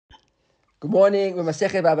Good morning. We're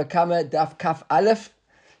Masechet Bava Kamma, Daf Kaf Aleph,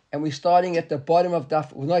 and we're starting at the bottom of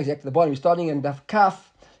Daf. Well, not exactly the bottom. We're starting in Daf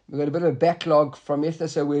Kaf. We've got a bit of a backlog from yesterday,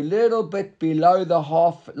 so we're a little bit below the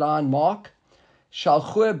half line mark.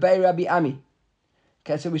 Shalchur Bei Rabbi Ami.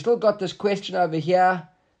 Okay, so we still got this question over here.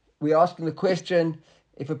 We're asking the question: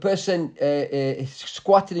 if a person is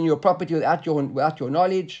squatted in your property without your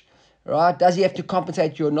knowledge, right? Does he have to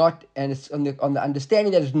compensate you or not? And it's on the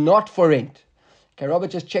understanding that it's not for rent. Okay,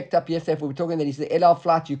 Robert just checked up yesterday. If we were talking that he's the El Al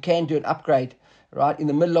flight, you can do an upgrade, right, in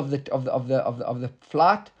the middle of the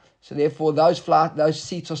flight. So therefore, those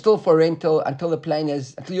seats are still for rental until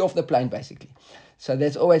you're off the plane, basically. So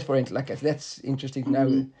that's always for rental. Okay, so that's interesting to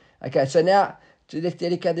know. Okay, so now let's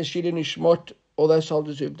dedicate the Shilin Ishmot, all those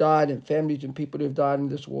soldiers who've died and families and people who've died in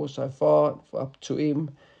this war so far, for up to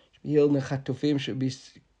him. Should be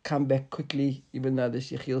come back quickly, even though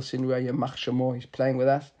this Yechiel Sinra Yamach Shemo is playing with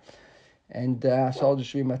us. And soldiers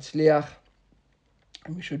should be matzliach,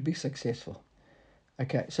 and we should be successful.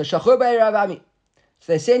 Okay, so Shachur Bei Rav Ami.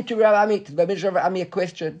 So they sent to Rav Ami, to the Rav Ami, a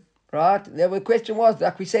question, right? The question was,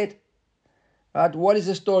 like we said, right, what is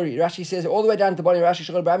the story? Rashi says, all the way down to the bottom, Rashi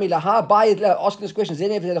Shachur Bei Ami, Laha, asking this question,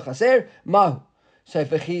 Zenev Zelo Chaser, Mahu. So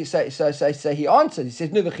he answered, he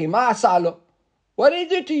says, Nu v'chi ma asalo. What did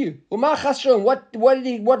he do to you? Uma chasron, what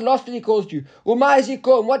loss did he cause you? Uma is he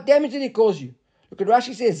caused? What damage did he cause you? Look at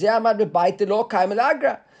Rashi says,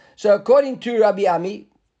 so according to Rabbi Ami,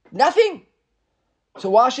 nothing. So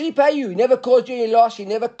why should he pay you? He never caused you any loss. He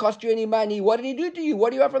never cost you any money. What did he do to you? What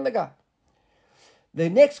do you want from the guy? The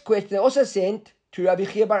next question also sent to Rabbi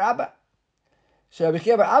Chia bar Abba. So Rabbi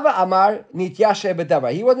Chia bar Abba Amar nityashe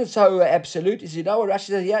b'davar. He wasn't so absolute. He said, you know what Rashi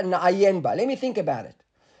says here? Na'ayen ba. Let me think about it.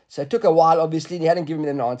 So it took a while, obviously, and he hadn't given me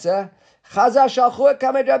an answer. Chazar Shalchur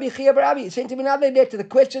Kamed Rabbi Chia bar Abi. Sent him another letter. The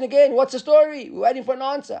question again, what's the story? We're waiting for an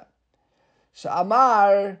answer. So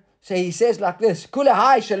Amar, so he says like this, Kula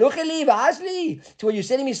hai shalucheli v'asli. So when you're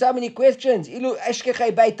sending me so many questions, ilu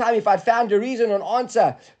eshkechei bei time, if I'd found a reason or an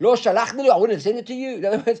answer, lo shalachni, I wouldn't have sent it to you. In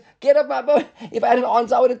other words, get off my boat. If I had an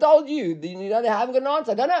answer, I would have told you. You know, they haven't got an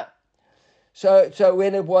answer. I don't know. So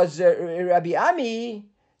when it was Rabbi Ami,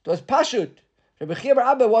 it was Pashut. Rabbi Chia bar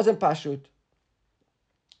Abba wasn't Pashut.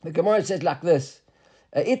 The Gemara says like this: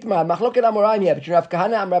 Itma machloket amoraim here between Rav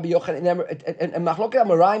Kahana and Rabbi Yochanan. And machloket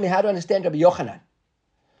amoraim, how to understand Rabbi Yochanan?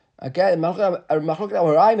 Okay, machloket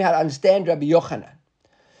amoraim, how to understand Rabbi Yochanan.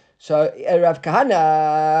 So Rav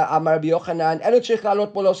Kahana, Amar Rabbi Yochanan, elo tzrich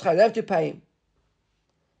la'alot bo lo schar. They have to pay him,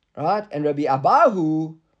 right? And Rabbi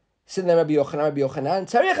Abahu said to Rabbi Yochanan,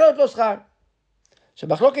 tzarich la'alot lo schar. So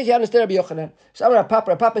machloket, you understand Rabbi Yochanan. So Amar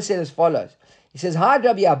Papa said as follows. He says, hi,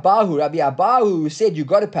 Rabbi Abahu said you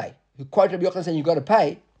got to pay. Who quote Rabbi Yochanan saying you got to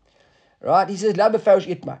pay. Right? He says, La befarish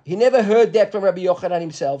itma. He never heard that from Rabbi Yochanan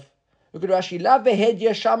himself. Look at Rashi. La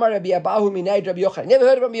behedya shama Rabbi Abahu minayd Rabbi Yochanan. Never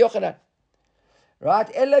heard of Rabbi Yochanan. Right?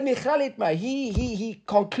 Ella michal itma. He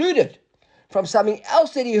concluded from something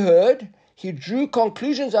else that he heard. He drew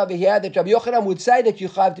conclusions over here that Rabbi Yochanan would say that you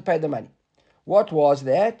have to pay the money. What was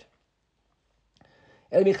that?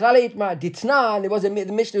 El Michlale Itma Ditznan, there was the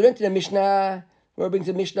Mishnah, we learned in the Mishnah, where it brings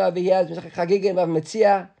the Mishnah over here, Chagigin, Vav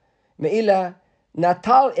Metzia, Me'ila,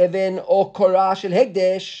 Natal Even, or Korah Shel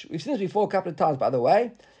Hegdesh. We've seen this before a couple of times, by the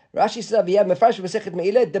way. Rashi says over here, Mefresh V'sechet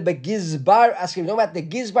Me'ila, the Begizbar, asking, no matter the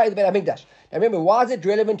Gizbar is the Beit HaMikdash. Now remember, why is it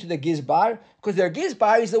relevant to the Gizbar? Because the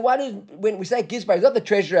Gizbar is the one who, when we say Gizbar, he's not the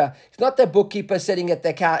treasurer, it's not the bookkeeper sitting at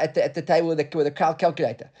the table with the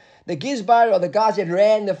calculator. The Gizbar, or the guys that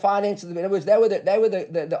ran the finances, in other words, they were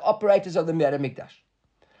the operators of the Beit HaMikdash.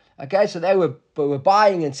 Okay, so they were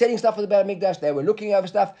buying and selling stuff for the Beit HaMikdash, they were looking over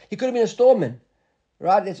stuff. He could have been a storeman,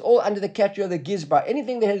 right? It's all under the category of the Gizbar.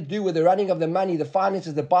 Anything that has to do with the running of the money, the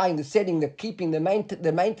finances, the buying, the selling, the keeping, the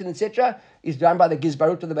maintenance, etc., is done by the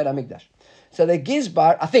Gizbarut of the Beit HaMikdash. So the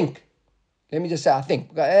Gizbar, I think, let me just say, I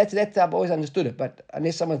think, that's I've always understood it, but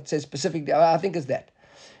unless someone says specifically, I think it's that.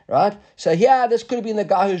 Right? So here, this could have been the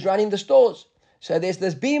guy who's running the stores. So there's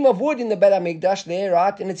this beam of wood in the Beit HaMikdash there,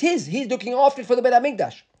 right? And it's his. He's looking after it for the Beit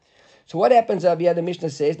HaMikdash. So what happens over here, the Mishnah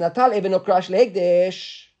says, Natal even okrash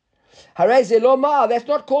lehegdesh. Harei ze lo ma. That's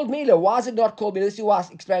not called Mila. Why is it not called Mila? Let's see why I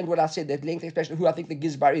explained what I said, that length expression of who I think the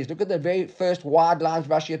Gizbar is. Look at the very first wide lines,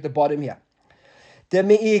 Rashi, at the bottom here. The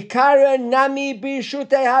me'ikara nami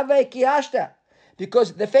b'shutei have ki hashta.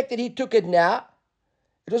 Because the fact that he took it now,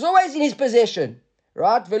 it was always in his possession.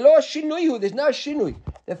 Right? Velo shinuyu. There's no shinui.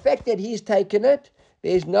 The fact that he's taken it,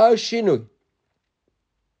 there's no shinui.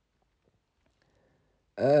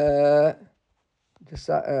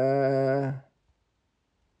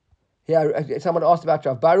 Here, someone asked about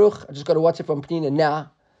Rav Baruch. I just got a WhatsApp from Penina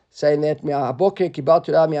now, saying that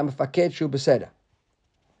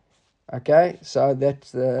Okay, so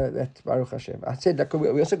that's Baruch Hashem. I said like, we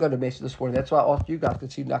also got a message this morning. That's why I asked you guys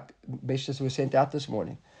to see like messages were sent out this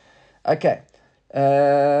morning. Okay,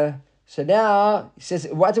 so now he says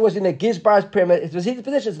once it was in the Gizbar's premise, it was his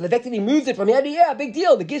position. So the fact that he moved it from here to here, big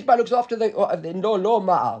deal. The Gizbar looks after the law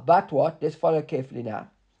ma'al. But what? Let's follow carefully now.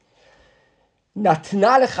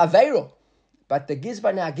 Natna lechaveiro, but the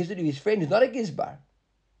Gizbar now gives it to his friend who's not a Gizbar,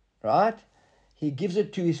 right? He gives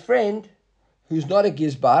it to his friend who's not a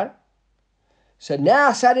Gizbar. So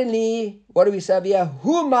now suddenly, what do we say here?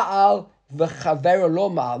 Hu ma'al v'chavero lo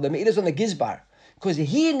ma'al. The me'il is on the Gizbar. Because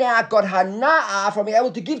he now got hana'ah from being able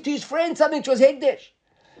to give to his friend something which was hegdesh.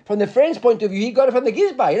 From the friend's point of view, he got it from the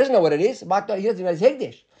Gizbar. He doesn't know what it is. He doesn't know it's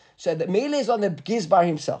hegdesh. So the me'il is on the Gizbar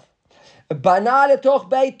himself. Bana letoch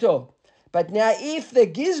beito. But now if the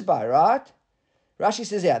Gizbar, right? Rashi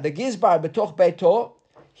says here, the Gizbar betoch beito,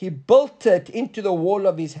 he built it into the wall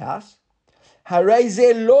of his house.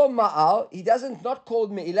 Hareze lo ma'al. He doesn't not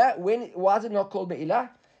called me'ilah. Why is it not called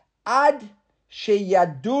me'ilah? Ad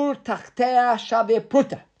sheyadur tachtea shave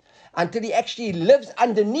pruta. Until he actually lives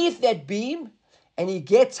underneath that beam and he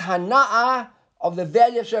gets hana'ah of the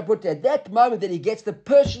value of shave pruta. At that moment that he gets the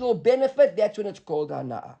personal benefit, that's when it's called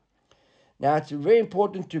hana'ah. Now it's very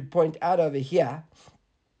important to point out over here.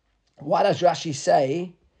 What does Rashi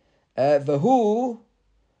say? V'hu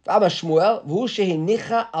Shmuel,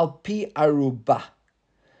 al pi aruba.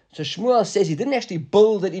 So Shmuel says he didn't actually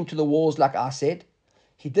build it into the walls like I said.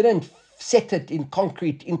 He didn't set it in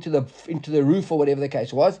concrete into the roof or whatever the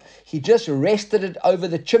case was. He just rested it over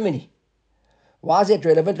the chimney. Why is that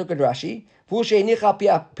relevant? Look at Rashi. Didn't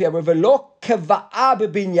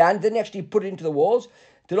actually put it into the walls.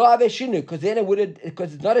 Because then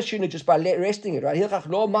because it's not a shinu just by resting it, right?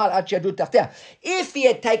 If he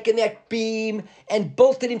had taken that beam and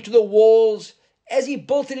built it into the walls, as he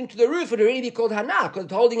built it into the roof, it would already be called hana, because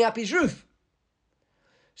it's holding up his roof.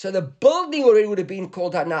 So the building already would have been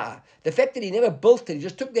called hana. The fact that he never built it, he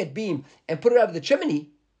just took that beam and put it over the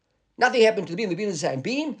chimney, nothing happened to the beam. The beam is the same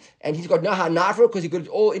beam, and he's got no hana for it because he could,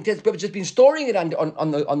 all intents and purposes, just been storing it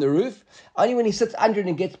on the roof. Only when he sits under it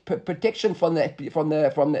and gets protection from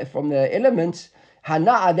the elements,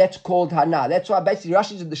 hana, that's called hana. That's why basically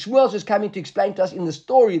Rashi said the Shmuel is coming to explain to us in the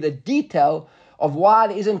story the detail of why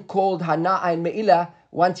it isn't called hana and me'ilah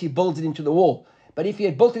once he builds it into the wall. But if he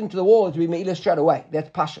had built it into the wall, it would be me'ilah straight away. That's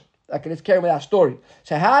pasha. Okay, let's carry on with our story.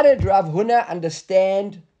 So how did Rav Huna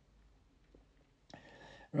understand?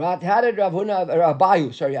 Right, how did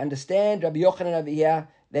understand Rabbi Yochanan over here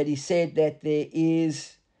that he said that there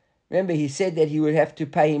is, remember he said that he would have to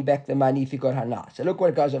pay him back the money if he got hana. So look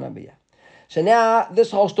what goes on over here. So now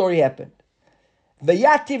this whole story happened.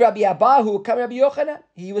 Vayati Rabbi Abahu, come Rabbi Yochanan,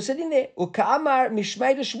 he was sitting there, Uka'amar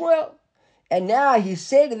Mishmei de Shmuel. And now he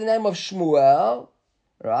said in the name of Shmuel,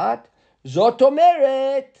 right, Zot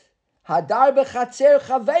omeret, Hadar bechatzer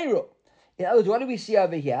chaveiro. In other words, what do we see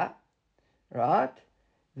over here? Right?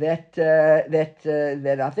 That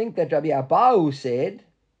I think that Rabbi Abahu said,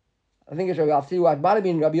 I think it's Rabbi, I'll see what it might have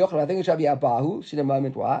been Rabbi Yochanan, I think it's Rabbi Abahu, see in a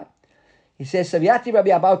moment why. He says, Savyati Rabbi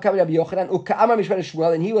Abahu, come Rabbi Yochanan, Uka'amar Mishmei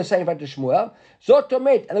Shmuel, and he was saying in front of Shmuel, Zot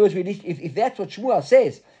omet. In other words, if that's what Shmuel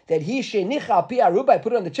says, that he she'nicha pi aruba,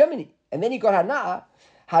 put it on the chimney, and then he got hana,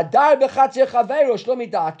 Hadar bechatzer chaveiro shlo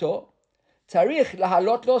midato, tzarich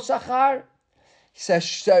lahalot lo sachar. So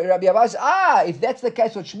Rabbi Abahu says, if that's the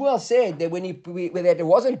case, what Shmuel said, that when that it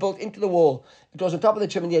wasn't built into the wall, it was on top of the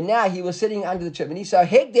chimney, and now he was sitting under the chimney. So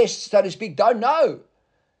Hegdesh, so to speak, don't know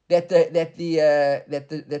that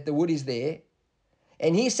the wood is there,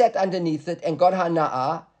 and he sat underneath it and got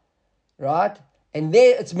hana'ah, right? And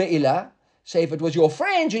there it's me'ilah. So if it was your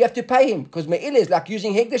friend, you'd have to pay him, because me'ilah is like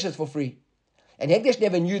using Hegdeshes for free, and Hegdesh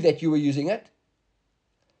never knew that you were using it.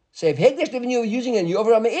 So if Hegdesh never knew you were using it, and you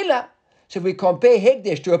over a me'ilah. So if we compare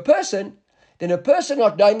Hegdesh to a person, then a person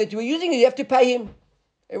not knowing that you were using it, you have to pay him.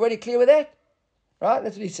 Everybody clear with that? Right?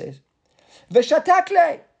 That's what he says.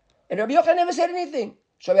 V'shatakle. And Rabbi Yochanan never said anything.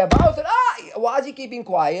 So Rabbi Abahu thought, why is he keeping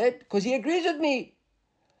quiet? Because he agrees with me.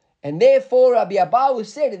 And therefore Rabbi Abahu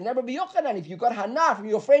said, in the name of Rabbi Yochanan, if you got hana from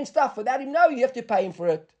your friend's stuff without him knowing, you have to pay him for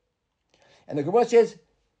it. And the Gemara says,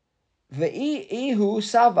 V'ihu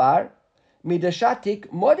savar midashatik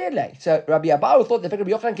modele. So Rabbi Abahu thought that if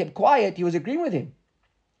Rabbi Yochanan kept quiet, he was agreeing with him.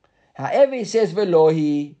 However, he says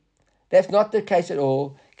velohi. That's not the case at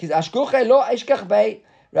all. Because ashkuche lo ishkach bei.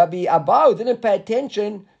 Rabbi Abahu didn't pay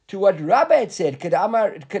attention to what Rabbi had said.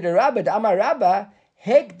 Amar Rabba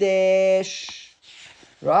hegdesh.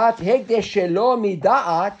 Right? Hegdesh shelo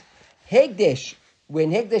mida'at. Hegdesh, when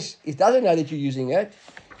Hegdesh doesn't know that you're using it,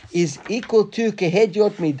 is equal to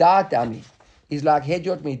kehediot mida'at ami. Is like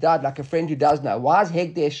Hediot Midad, like a friend who does know. Why is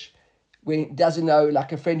Hegdesh when he doesn't know,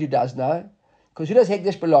 like a friend who does know. Because who does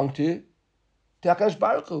Hekdesh belong to? To HaKadosh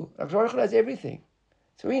Baruch Hu. HaKadosh Baruch Hu knows everything.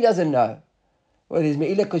 So he doesn't know. Well, there's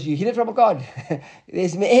Me'ilah because you hid it from a God.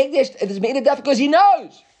 There's Hekdesh, there's Me'ilah Daf because he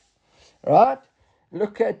knows. Right?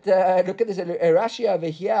 Look at this Rashi over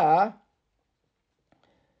here.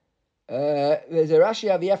 There's a Rashi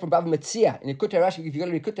over here from Bava Metzia. In Likutei Rashi, if you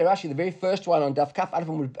go to Likutei Rashi, the very first one on Daf Kaf Aleph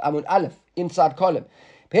Amud Aleph, inside column.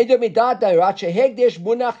 Pedo midata Rashi Hekdesh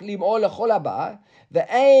munach lim'ol lechol haba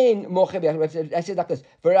ve'ein moche. I said like this.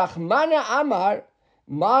 V'rachmana amar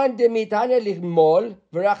man demitane lim'ol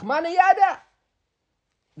v'rachmana yada.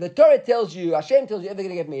 The Torah tells you, Hashem tells you, you're going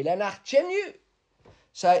to get me. You.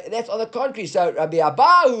 So that's on the contrary. So Rabbi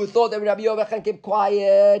Abba, who thought that Rabbi Yochanan kept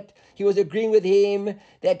quiet, he was agreeing with him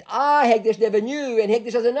that Hekdesh never knew, and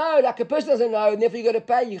Hekdesh doesn't know, like a person doesn't know, and therefore you got to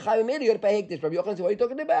pay. You got to pay Hekdesh. Rabbi Yochanan said, "What are you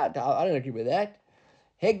talking about? I don't agree with that."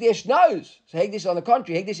 Hekdesh knows. So Hekdesh is on the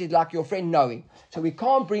contrary. Hekdesh is like your friend knowing. So we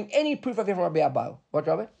can't bring any proof of it from Rabbi Abba. What,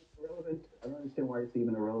 Robert? Irrelevant. I don't understand why it's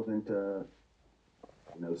even a relevant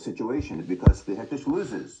situation, because the Hekdesh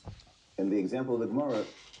loses. In the example of the Gemara,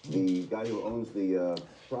 the guy who owns the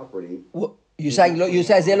property. Well, you say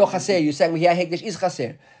Zelo Chaser. You're saying here Hekdesh is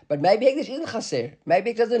Chaser, but maybe Hekdesh isn't Chaser.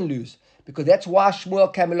 Maybe it doesn't lose, because that's why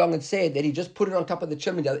Shmuel came along and said that he just put it on top of the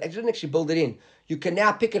chimney. He didn't actually build it in. You can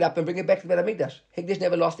now pick it up and bring it back to the Beit HaMikdash. Hekdesh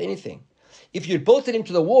never lost anything. If you built it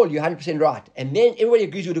into the wall, you're 100% right, and then everybody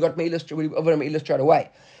agrees you would have got Me'ilah straight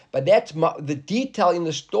away. But that's the detail in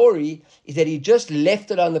the story is that he just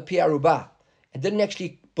left it on the Pi Arubah and didn't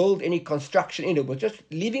actually build any construction in it, but just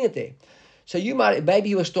leaving it there. So maybe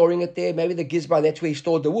he was storing it there, maybe the Gizbar, that's where he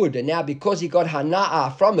stored the wood, and now because he got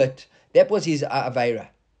Hana'ah from it, that was his Aveira.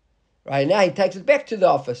 Right, now he takes it back to the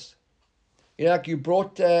office. You know, like you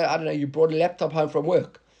brought, you brought a laptop home from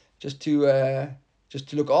work just to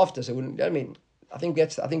look after, so I mean, I think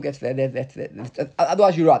that's that.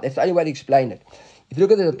 Otherwise you're right, that's the only way to explain it. If you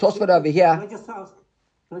look at the Tosfot over here... Can I just ask,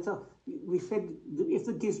 we said if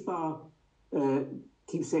the Gizbar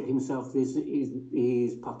keeps it himself, is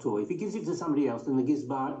patur. If he gives it to somebody else, then the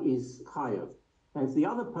Gizbar is chayav. Now, if the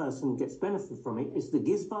other person gets benefit from it, is the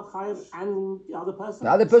Gizbar chayav and the other person?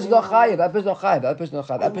 The other person is not chayav. The other person is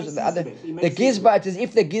not chayav. The Gizbar, it's as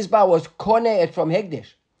if the Gizbar was koneh from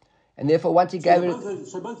Hekdesh, and therefore once he gave it...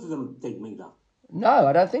 So both of them take Midah? No,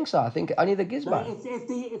 I don't think so. I think only the Gizbar. No,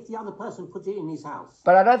 if the other person puts it in his house.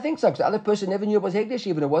 But I don't think so, because the other person never knew it was Hekdesh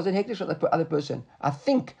even. It wasn't Hekdesh or the other person. I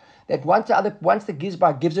think that once the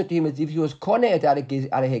Gizbar gives it to him as if he was koneh out of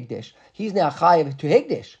Hekdesh, he's now chayav to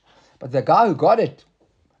Hekdesh. But the guy who got it,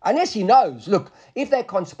 unless he knows, look, if they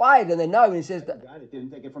conspired and they know, and he says... The guy that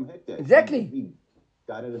didn't take it from Hekdesh. Exactly. He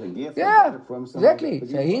got it as a gift. Yeah, got it from exactly.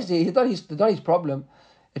 So it's not his problem.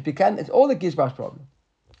 It's all the Gizbar's problem.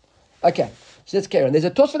 Okay, so let's carry on. There's a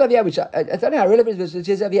Tosfot over here, which I don't know how relevant it is. It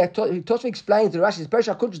says over here, Tosfot explains the Rashi's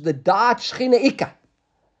Pershah Kunch, the Da'at Shechina Ika.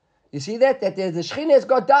 You see that? That the Shechina has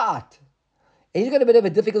got Da'at. And he's got a bit of a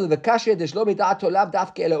difficulty with the Kasher, the Shlomi Da'at Tolav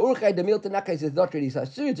Dafke Ela Urchai, the Milton Naka. He says, not really so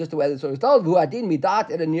soon, just the way the story is told. Who Adin Midat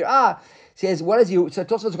Ela Nir'ah. Says, what is he? So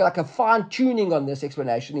Tosfot's got like a fine tuning on this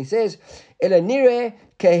explanation. He says, Ela Nire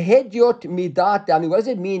Kehedyot Midat Dami. What does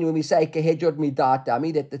it mean when we say Kehedyot Midat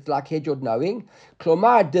Dami? That it's like Hedyot knowing.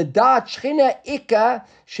 Klomar, the Da'at Shechina Ika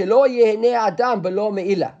Shelo Yehene Adam Belo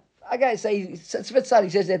Me'ilah. Okay, so he says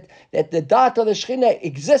that the da'at of the Shechina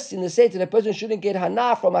exists in the sense that a person shouldn't get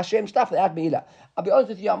hana from Hashem stuff without Me'ilah. I'll be honest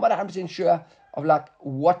with you, I'm not 100% sure of like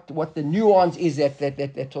what the nuance is that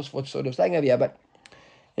Tosfot sort of saying over here, but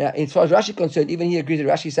yeah, as far as Rashi is concerned, even he agrees with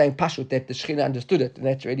Rashi saying Pashut that the Shechina understood it, and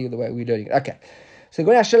that's really the way we're learning it. Okay, so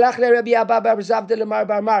going to Shalach le Rabbi Abba bar Zavda lemar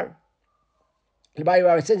bar Mar. He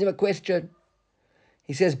sends him a question.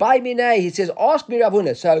 He says, "By Minei," he says, "Ask me Rav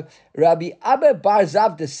Huna." So Rabbi Abba bar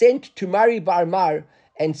Zavda sent to Mari bar Mar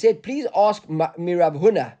and said, "Please ask me Rav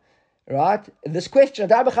Huna." Right? This question,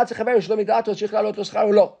 the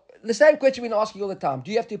same question we've been asking all the time.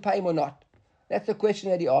 Do you have to pay him or not? That's the question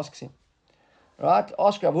that he asks him. Right?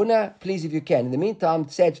 Ask Rav Huna, please, if you can. In the meantime,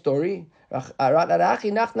 sad story. Before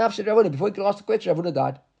he could ask the question, Rav Huna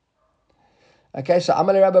died. Okay, so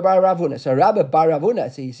Amal Rabba bar Rav Huna. So Rabba bar Rav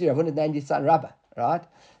Huna. So you see, Rav Huna named his son Rabba. Right?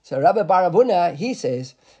 So Rabba bar Rav Huna, he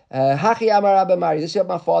says, Hachi Amar Rabba Mari. This is what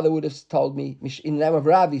my father would have told me. In the name of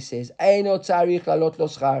Rav, he says, Eino tzarich lalot lo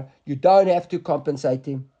schar. You don't have to compensate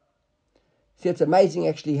him. See, it's amazing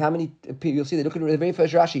actually how many people, you'll see, they look at the very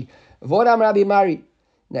first Rashi. Vodam Rabbi Mari.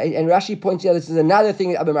 And Rashi points out this is another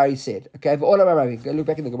thing that Abba Mari said. Okay, for all of Rabbi, look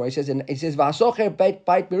back in the Gemara. He says, V'asocher beit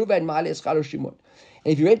Meruven ma'ale eschalo Shimon.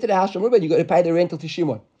 And if you rented a house from Reuben, you've got to pay the rental to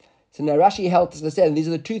Shimon. So now Rashi helps us understand. These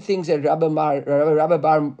are the two things that Rabbi Bar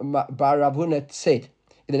Rav Huna said.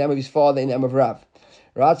 in the name of his father, in the name of Rav.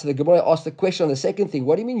 Right, so the Gemara asked the question on the second thing.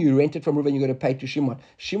 What do you mean you rented from Reuven? You're going to pay to Shimon.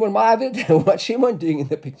 Shimon Ma'avid? What's Shimon doing in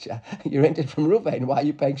the picture? You rented from Reuven. Why are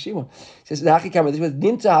you paying Shimon? He says, Bava Kamma, this was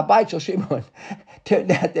Nimtza Habayit Shel Shimon.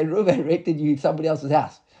 Turned out that Reuven rented you somebody else's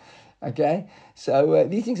house. Okay, so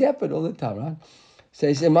these things happen all the time, right? So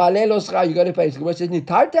he said, Ma'aleh lo schar, you got to pay. So the Gemara says,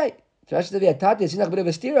 Nitarte. So that's the Tarte. It's not a bit of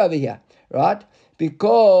a steer over here, right?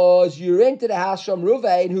 Because you rented a house from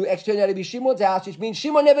Reuven, who actually turned out to be Shimon's house, which means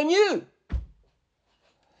Shimon never knew.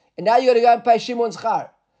 And now you got to go and pay Shimon's schar.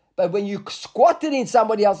 But when you squatted in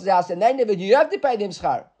somebody else's house and they never knew, you have to pay them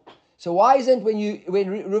schar. So why isn't when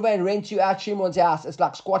Reuven rents you out Shimon's house, it's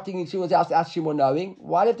like squatting in Shimon's house without Shimon knowing?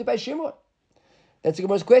 Why do you have to pay Shimon? That's the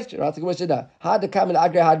Gemara's question, right? The Gemara said, no. Had to come and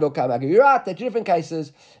agree, had to come and agree. You're right, there are two different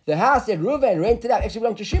cases. The house that Reuven rented out actually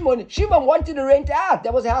belonged to Shimon. Shimon wanted to rent out.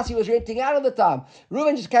 That was the house he was renting out at the time.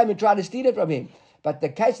 Reuven just came and tried to steal it from him. But the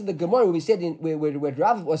case of the Gemara, we said where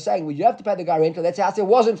Rav was saying, well, you have to pay the guy rental. That's a house that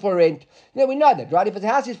wasn't for rent. No, we know that, right? If the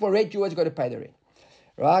house is for rent, you always got to pay the rent,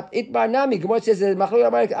 right? Itmar Nami, Gemara says,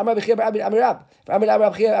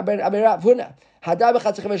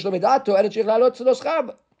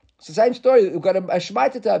 it's the same story. We've got a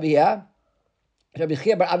shmaitat over here.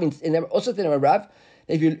 Also in Rav,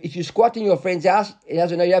 if you squat in your friend's house, he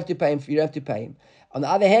doesn't know you have to pay him. You don't have to pay him. On the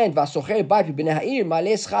other hand, but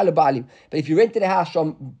if you rented a house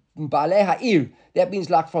from Baalei Ha'ir, that means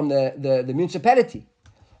like from the municipality,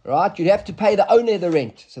 right? You'd have to pay the owner the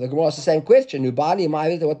rent. So the Gemara asks the same question. What are the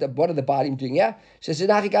Baalim doing here? So in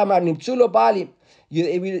the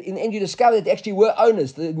end you discover that they actually were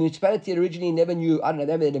owners. The municipality originally never knew, I don't know,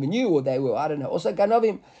 maybe they never knew, or they were, I don't know, also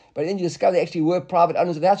Ganovim. But then you discover they actually were private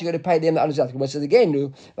owners of the house. You've got to pay them the owner's house. The Gemara says again, is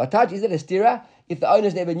it a stira? If the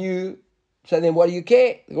owners never knew, so then what do you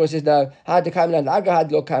care? The Gemara says, no, had to come in al-agra,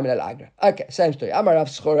 had lo come in al-agra. Okay, same story. Amarav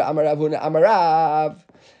schora, Amarav huna, Amarav.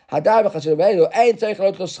 Hadar b'chasher ein tzarich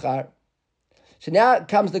lot lo schar. So now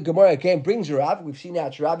comes the Gemara again, brings Rav. We've seen now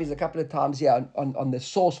it's Rabbis a couple of times here on the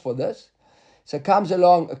source for this. So comes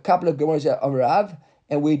along a couple of Gemaras on Rav,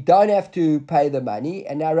 and we don't have to pay the money,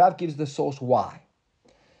 and now Rav gives the source why.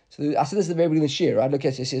 So I said this is the very beginning of the shir, right? Look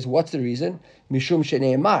at it, it says, what's the reason? Mishum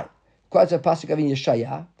shene'emar. Quotes a pasuk of in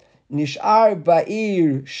Yeshaya. Nishar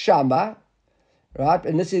ba'ir shama, right?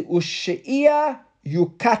 And this is Ushe'ia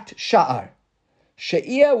yukat sha'ar.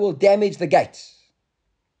 She'ia will damage the gates.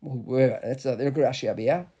 That's the Rashi over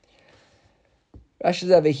here.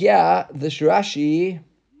 Rashi's over here. This Rashi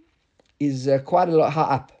is quite a lot high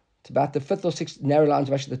up. It's about the fifth or sixth narrow lines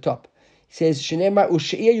of Rashi at the top. It says She'nemar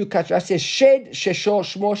Ushe'ia yukat sha'ar. It says Shed shesho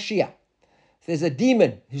shmo Shia. There's a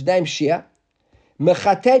demon. His name's Shia.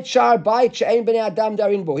 Mechatet shar bayit she'ein bnei adam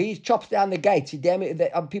darin bo. He chops down the gates. He damages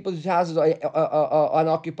people's houses are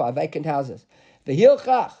unoccupied, vacant houses.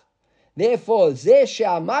 V'hilchach. Therefore, zeh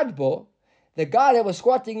she'amad bo, the guy that was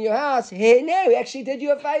squatting in your house, he actually did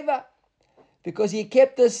you a favor because he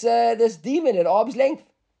kept this demon at arm's length,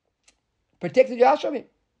 protected your house from him.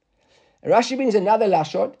 And Rashi brings another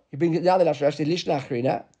lashon. He brings another lashon. Rashi lishna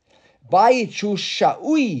achrina. Bayit shu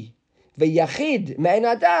sha'ui v'yachid me'en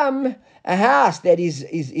adam. A house that is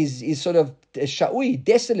sort of sha'ui,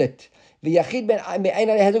 desolate. V'yachid me'en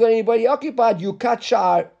adam hasn't got anybody occupied. You cut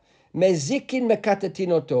shar mezikin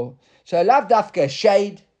mekatatinoto. So lav dafka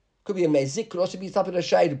shade could be a mezik, could also be something of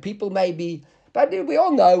shade. People maybe. But we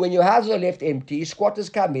all know when your houses are left empty, squatters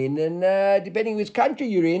come in, and depending which country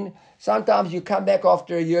you're in, sometimes you come back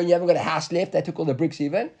after a year and you haven't got a house left. They took all the bricks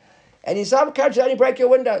even. And in some countries, they only break your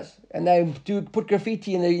windows. And they put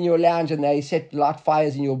graffiti in your lounge and they light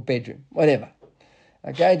fires in your bedroom. Whatever.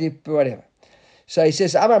 Okay? Whatever. So he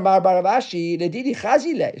says, Amar Mar Bar Rav Ashi, Ledidi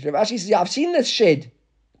Chazile. Rav Ashi says, I've seen this shed.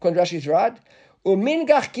 Rashi is right.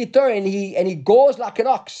 Umingach kitor, and he gores like an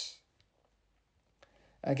ox.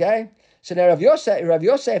 Okay? So now Rav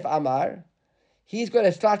Yosef Amar, he's got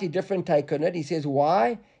a slightly different take on it. He says,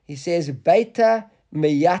 why? He says, Beita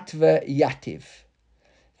meyatva yativ.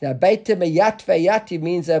 Now, Beita meyatva yativ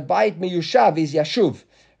means a Bait meyushav is yashuv.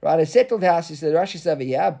 Right? A settled house is the Rashi over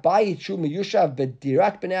here. Bait shu meyushav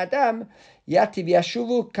b'dirat b'nei adam. Yativ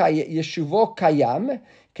yashuvo kayam.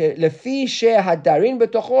 Lefi hadarin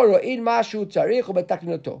b'tocho ro'in mashu tzarich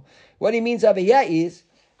u'betakninoto. What he means over here is,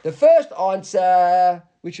 the first answer,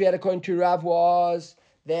 which we had according to Rav, was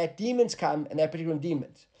that demons come and they're particular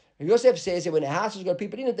demons. Rav Yosef says that when a house has got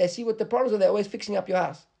people in it, they see what the problems are. They're always fixing up your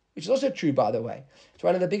house, which is also true, by the way. It's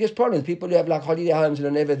one of the biggest problems. People who have like holiday homes and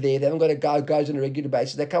are never there, they haven't got a guy who goes on a regular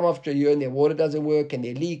basis. They come after a year and their water doesn't work and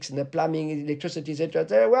their leaks and the plumbing and electricity, etc.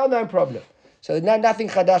 It's a well-known problem. So nothing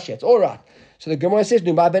chadash yet. It's all right. So the Gemara says,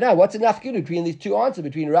 what's enough good between these two answers,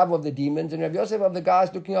 between Rav of the demons and Rav Yosef of the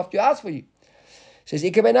guys looking after your house for you? Says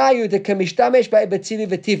Ikabenayu the kamishtamesh by betzivi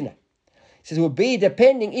v'tivna. He says it would be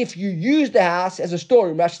depending if you use the house as a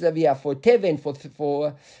storeroom, Rashi says for teven, for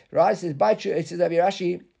right. It says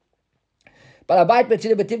Rashi. But a bite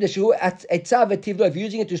betzivi v'tivna shu etzav v'tivna. If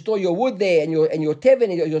using it to store your wood there and your teven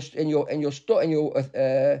and your store and your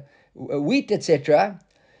wheat, etc.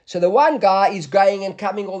 So the one guy is going and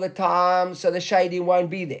coming all the time, so the shading won't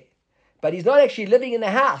be there. But he's not actually living in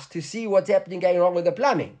the house to see what's happening, going wrong with the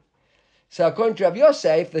plumbing. So according to Rav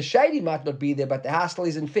Yosef, the shading might not be there, but the house still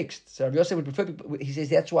isn't fixed. So Rav Yosef would prefer people, he says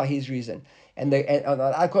that's why his reason. And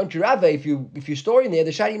according to Rava, if you store in there,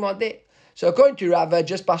 the shading aren't there. So according to Rava,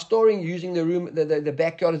 just by storing, using the room, the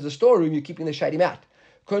backyard as a storeroom, you're keeping the shading out.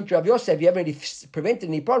 According to Rav Yosef, you haven't really prevented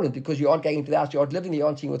any problems because you aren't going into the house, you aren't living there, you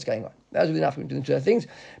aren't seeing what's going on. Those are enough into the things.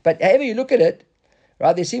 But however you look at it,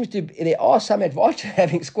 right, there are some advantages of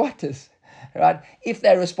having squatters, right, if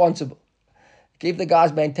they're responsible. If the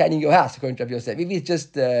guy's maintaining your house, according to Rav Yosef, if he's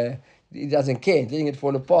just he doesn't care, letting it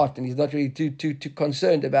fall apart, and he's not really too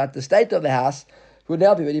concerned about the state of the house, wouldn't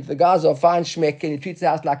help you. But if the guys are fine schmeck and he treats the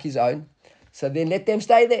house like his own, so then let them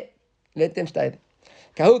stay there. Let them stay there.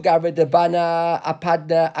 So the Gemara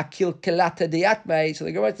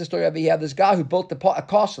writes the story over here. This guy who built a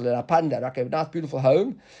castle, an apanda, okay, a nice beautiful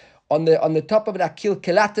home, on the top of an akil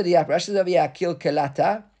kelata diat. Rashi over here akil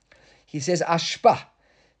kelata. He says ashpa.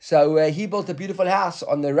 So he built a beautiful house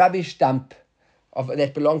on the rubbish dump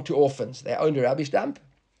that belonged to orphans. They owned a rubbish dump,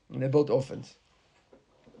 and they built orphans.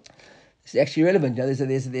 It's actually relevant. You know,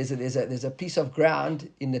 there's a piece of ground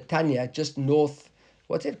in the Tanya just north.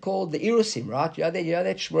 What's it called? The Irusim, right? You know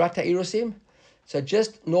that Shmurata Irusim. So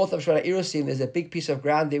just north of Shmurata Irusim, there's a big piece of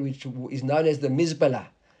ground there which is known as the Mizbala.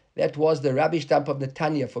 That was the rubbish dump of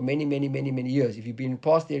Netanya for many, many, many, many years. If you've been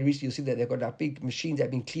past there recently, you'll see that they've got like big machines that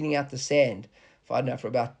have been cleaning out the sand for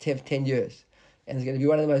about 10 years. And it's going to be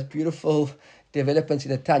one of the most beautiful developments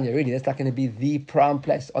in Netanya, really. That's like going to be the prime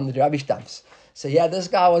place on the rubbish dumps. So yeah, this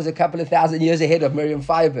guy was a couple of thousand years ahead of Miriam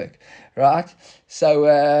Feiberg, right?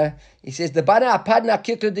 So he says, the Bana Apadna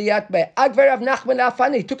Kiltu Diyatme, Agver Rav Nachman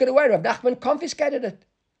Afani, he took it away. Rav Nachman confiscated it.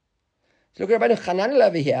 So look at Rabbi Chananel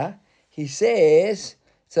over here. He says,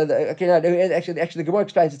 so actually the Gemara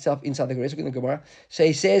explains itself inside the Gemara. Look at the Gemara. So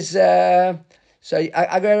he says, is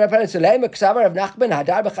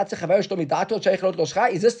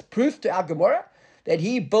this proof to our Gemara that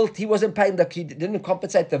he wasn't paying he didn't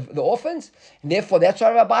compensate the orphans, and therefore that's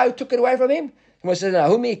why Rabbi took it away from him? He says, there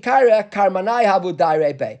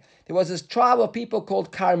was this tribe of people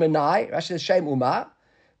called Karmanai, Rashi says Shem Umah,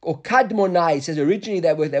 or Kadmonai. It says originally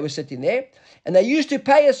they were sitting there, and they used to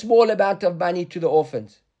pay a small amount of money to the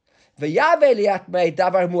orphans.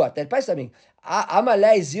 That pays something.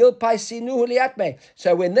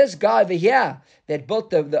 So when this guy over here that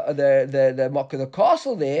built the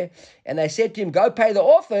castle there, and they said to him, go pay the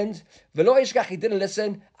orphans, he didn't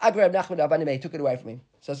listen. He took it away from him.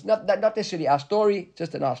 So it's not necessarily our story,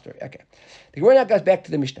 just an our story. Okay. The Gemara now goes back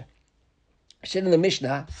to the Mishnah. In the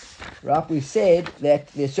Mishnah, right, we said that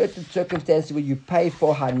there's certain circumstances where you pay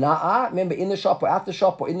for hana'ah. Remember, in the shop or out the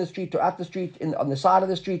shop, or in the street or out the street, on the side of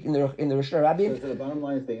the street, in the Rosh Hashanah. So the bottom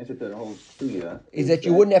line is the answer to the whole studia is that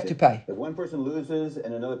you wouldn't have to pay. If one person loses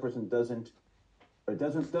and another person doesn't lose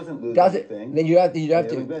anything, then you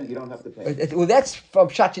don't have to pay. Well, that's from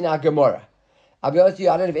Shatina Gemara. I'll be honest with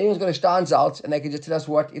you, I don't know if anyone's got a Steinsalz, and they can just tell us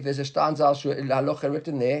if there's a Steinsalz halacha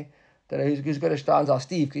written there. Who's got a Steinsalz?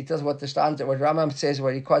 Steve, can you tell us what Rambam says,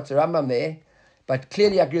 where he quotes the Rambam there? But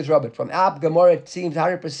clearly I agree with Robert. From our Gemara, it seems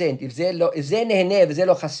 100%. If Zeh lo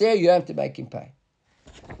chaser, you have to make him pay.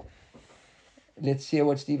 Let's hear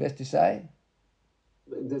what Steve has to say.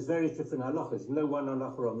 There's various different halachas. No one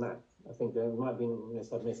halacha on that. I think there might be,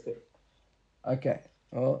 unless I've missed it. Okay.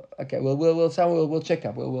 Well, okay. We'll check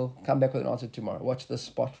up. We'll come back with an answer tomorrow. Watch the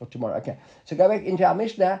spot for tomorrow. Okay. So go back into our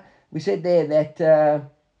Mishnah. We said there that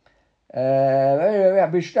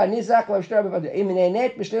if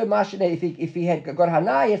he had got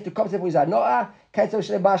hana, he has to compensate for his hanoah.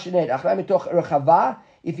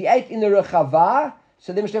 If he ate in the rechava,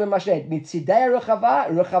 so then Mishnah Mashnet. Mitzidei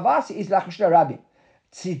rechava is like Mishnah Rabbi.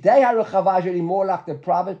 Tzidei rechava is really more like the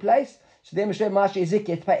private place. So then Mishnah Mashnet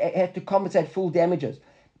had to compensate full damages.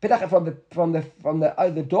 From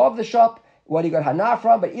the door of the shop, what he got hana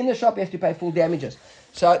from, but in the shop he has to pay full damages.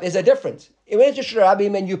 So there's a difference. When it's just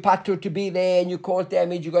Rabim and you patur to be there and you cause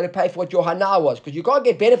damage, you got to pay for what your hana was, because you can't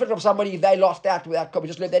get benefit from somebody if they lost out without copy.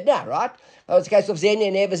 Just learn that now, right? That was the case of Zene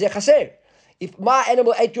and Eva Zechaser. If my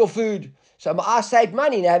animal ate your food, so I saved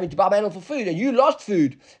money now having to buy my animal for food, and you lost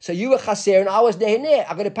food, so you were chaser and I was neheneh,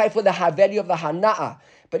 I'm going to pay for the value of the hana'a.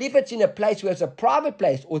 But if it's in a place where it's a private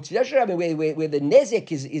place, or tzidei shel rabim, where the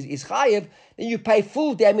nezek is chayiv, then you pay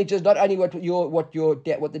full damages, not only what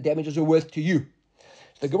the damages are worth to you.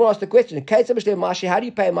 So the Gemara asked the question: how do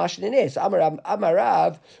you pay mashi in this?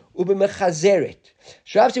 Amarav ubemechazeret.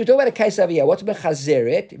 Shrav, so we talk about a case over here. What's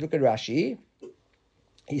mechazeret? If you look at Rashi,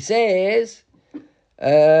 he says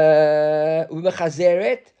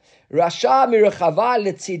ubemechazeret rasha mirechava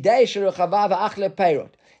letzidei sherechava va'ach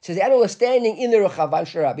lepeirot. Says the animal was standing in the rechava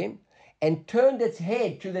sharabim and turned its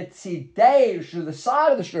head to the tzidei, to the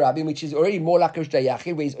side of the sharabim, which is already more like a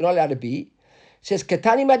yachid, where he's not allowed to be. Says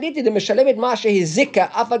Katani Maditi, the Meshalemet Masha Hizika,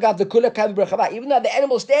 Afagav the Kula Kam Rechava. Even though the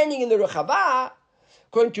animal standing in the Rechava,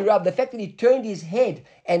 according to Rav, the fact that he turned his head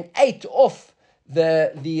and ate off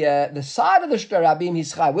the side of the Shtarabim,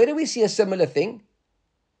 his Chayav. Where do we see a similar thing?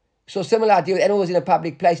 So similar idea, the animal was in a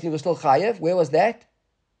public place and he was still Chayav. Where was that?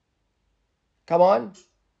 Come on.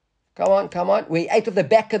 Where he ate off the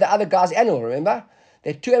back of the other guy's animal, remember?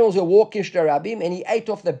 The two animals were walking shtarabim, and he ate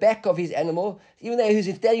off the back of his animal. Even though he was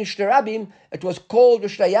standing shtarabim, it was called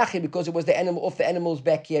shtayachim because it was the animal off the animal's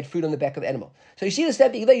back. He had food on the back of the animal. So you see the same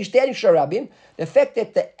thing. Even though you're standing shtarabim, the fact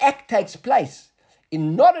that the act takes place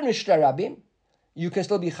in not in shtarabim, you can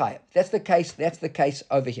still be chayav. That's the case. That's the case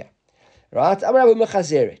over here, right? Amar Abu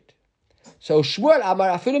Mechazeret. So Shmuel Amar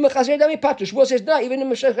afilu Mechazeret dami patu. Shmuel says no, even in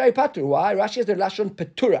Mechazeret patu. Why? Rashi has the lashon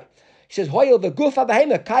petura. He says hoyel the gufa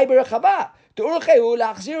behema kai berachava. Shmuel says,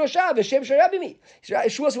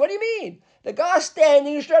 what do you mean? The guy's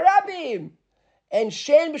standing in Shtarabim, and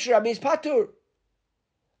Shen b'Shtarabim is patur.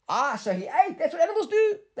 So he ate. That's what animals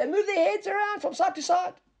do. They move their heads around from side to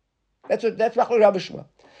side. That's Machloek Rabbi Shmuel.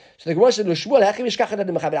 So the Gemara said,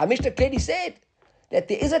 Shmuel, our Mishnah clearly said that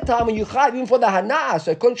there is a time when you chayav even for the hana.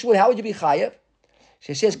 So according to Shmuel, how would you be chayav?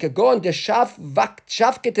 She says, "Kagon de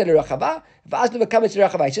shavket rechava, v'az levakam et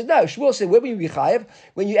rechava." He says, "No." Shmuel said, "Where will you be chayav?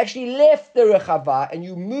 When you actually left the rechava and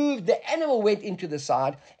you moved, the animal went into the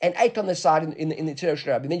side and ate on the side in the tzedei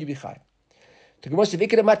shel, then you be chayav." Some learn this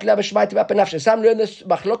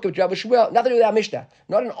machlok with Rabbi Shmuel. Nothing to do with our Mishnah.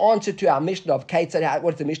 Not an answer to our Mishnah of Kate said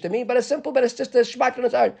what does the Mishnah mean, but it's simple. But it's just a shmait on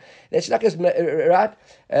its own. That's like right.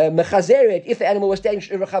 Mechazeret. If the animal was standing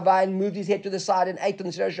in rechava and moved his head to the side and ate on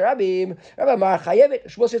the tzedei sharabim, Rabbi Mar chayevet.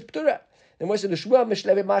 Shmuel says p'tura. Then we said the Shmuel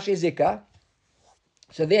mishlevet mashe zika.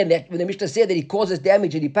 So then, when the Mishnah said that he causes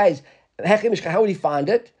damage and he pays, how would he find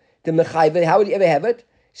it? The mechayevet. How would he ever have it?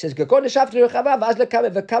 He says, okay,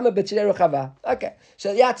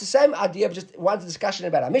 so yeah, it's the same idea, but just one's a discussion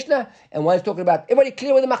about our Mishnah, and one's talking about, everybody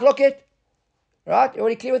clear with the machloket? Right?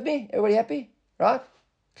 Everybody clear with me? Everybody happy? Right?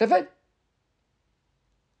 Clifford?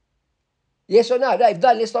 Yes or no? No, if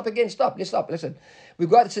done, let's stop again. Let's stop. Listen. We've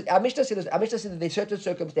got, our Mishnah said that there's certain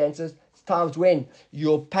circumstances, times when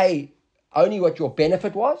you'll pay only what your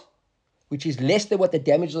benefit was, which is less than what the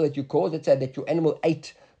damage that you caused. Let's say that your animal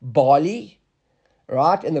ate barley,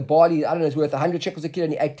 right? And the barley, I don't know, is worth 100 shekels a kilo,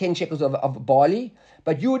 and you ate 10 shekels of barley.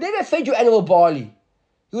 But you would never fed your animal barley.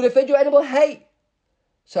 You would have fed your animal hay.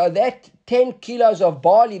 So that 10 kilos of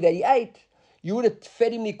barley that he ate, you would have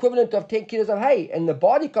fed him the equivalent of 10 kilos of hay. And the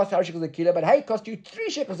barley cost 100 shekels a kilo, but hay cost you 3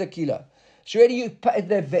 shekels a kilo. So already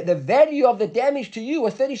the value of the damage to you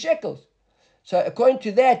was 30 shekels. So according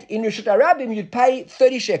to that, in Rishut Arabim, you'd pay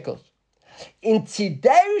 30 shekels. In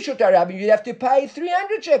Tzidei Rishut Arabim, you'd have to pay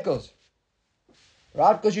 300 shekels.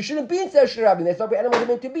 Right? Because you shouldn't be in Tzedei Shel. That's not where animals are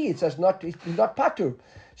meant to be. It's not patur.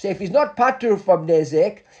 So if he's not patur from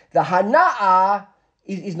nezek, the hana'ah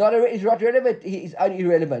is not relevant. He's only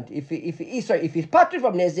irrelevant. If he's patur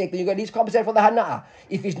from nezek, then you're going to need compensate for the hana'ah.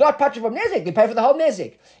 If he's not patur from nezek, they pay for the whole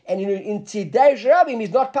nezek. And in Tzidei Shel, he's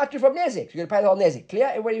not patur from nezek. So you're going to pay the whole nezek. Clear?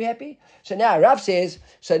 Everybody happy? So now Rav says,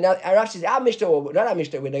 our Mishnah, or not our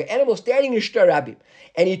Mishnah, when the animal's standing in Shtarabim,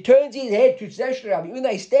 and he turns his head to Tzedei Shel, even though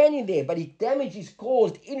he's standing there, but damage is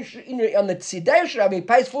caused on the Tzedei Shel, he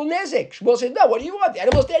pays full nezek. Shmuel says, no, what do you want? The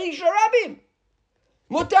animal's standing in Shtarabim.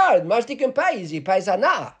 Mutar, the most he can pay is he pays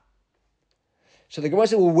hana'ah. So the Gemara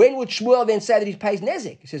said, well, when would Shmuel then say that he pays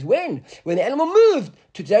nezek? He says, when? When the animal moved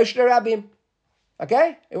to Tzedei Shel.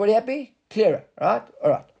 Okay? Everybody happy? Clearer, right? All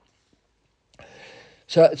right.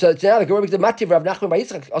 So now the Gemara makes the mativ Rav Nachman by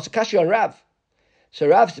Yitzchak, also kashi on Rav. So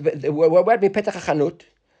Rav, where be petach hachanut?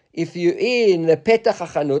 If you're in the petach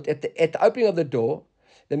hachanut, at the opening of the door,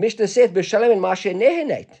 the Mishnah says, b'shalem and mashe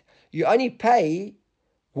nehenet. You only pay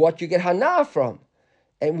what you get hana from.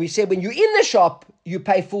 And we said when you're in the shop, you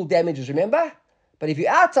pay full damages, remember? But if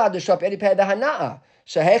you're outside the shop, you only pay the hana'ah.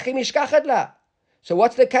 So heichim yishkachat la. So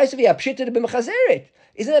what's the case of here? Pshita b'mechazeret.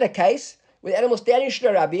 Isn't that a case where the animal standing in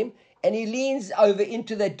Shtarabim and he leans over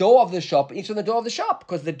into the door of the shop, into the door of the shop,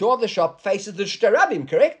 because the door of the shop faces the Shtarabim,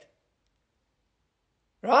 correct?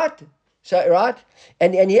 Right? So, right?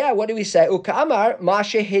 And here, what do we say? Ukamar,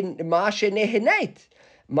 Mashe nehenait.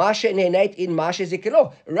 Mashe nehenait in Mashe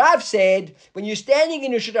zikelo. Rav said, when you're standing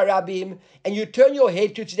in Rishut Rabim and you turn your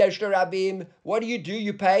head to Tzidei Rishut Rabim, what do?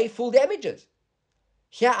 You pay full damages.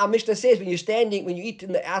 Here, our Mishnah says, when you eat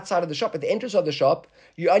in the outside of the shop, at the entrance of the shop,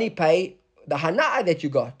 you only pay the hana'ah that you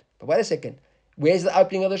got. But wait a second. Where's the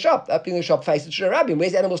opening of the shop? The opening of the shop faces Rishut Rabim.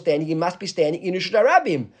 Where's the animal standing? He must be standing in Rishut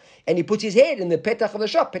Rabim. And he puts his head in the petach of the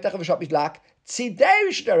shop. Petach of the shop is like Tzidei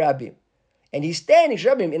Rishut Rabim. And he's standing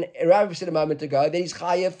Rishut Rabim. And Rav said a moment ago that he's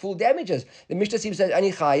chayev full damages. The Mishnah seems to say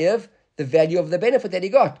only chayev the value of the benefit that he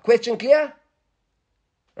got. Question clear?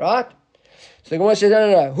 Right? So the Gemara says,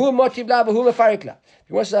 no. Who motiv la, who mefarik la? The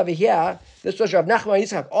Gemara says over here, this was Rav Nachman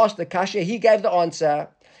Yitzchak asked the kasha, he gave the answer.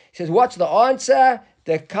 He says, what's the answer?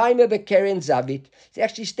 The kaima bekeren zavit. It's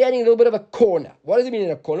actually standing in a little bit of a corner. What does it mean in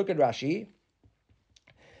a corner? Look at Rashi.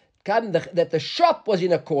 That the shop was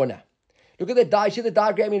in a corner. Look at the see the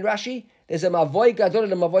diagram in Rashi? There's a mavoi gadol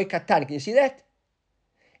and a mavoi katan. Can you see that?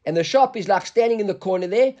 And the shop is like standing in the corner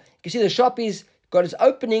there. You can see the shop is got its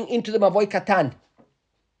opening into the mavoi katan.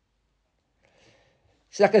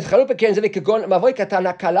 It's like a chalupa bekeren zavit kagon mavoi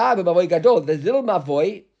katan hakala mavoi gadol. The little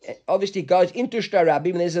mavoi obviously goes into Shtar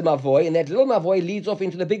Rabim, and there's a mavoi, and that little mavoi leads off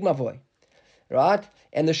into the big mavoi, right?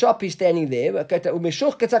 And the shop is standing there, and it's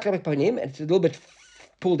a little bit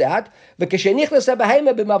pulled out. That's how the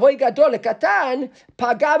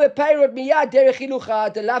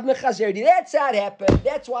happened.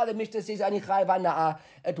 That's why the Mishnah says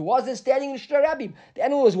it wasn't standing in Shtar Rabim. The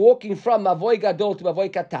animal was walking from mavoi gadol to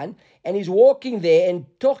mavoi katan, and he's walking there, and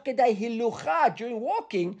during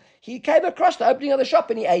walking, he came across the opening of the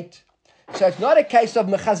shop and he ate. So it's not a case of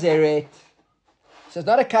mechazeret. So it's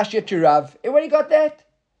not a kashya to Rav. Everybody got that?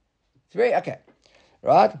 It's very, okay.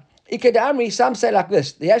 Right? Ikadamri, some say like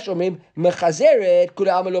this. The Yeshomim, mechazeret,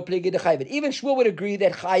 kula amalo pligi dechayvet. Even Shmuel would agree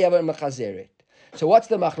that chayav and mechazeret. So what's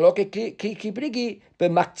the machloket? Ki pligi,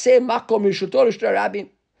 b'maktzeh makom rishuto l'shtar rabim.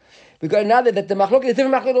 We got another that the machloket is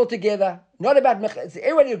different machloket altogether. Not about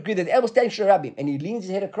everybody agree that the animal standing shtar rabim, and he leans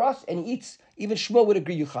his head across and he eats. Even Shmuel would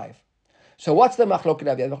agree you chayav. So what's the machloket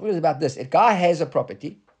of it? The machloket is about this. A guy has a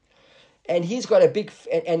property, and he's got a big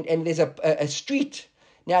and there's a street.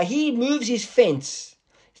 Now he moves his fence.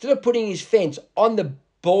 Instead of putting his fence on the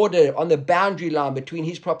border, on the boundary line between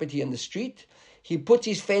his property and the street, he puts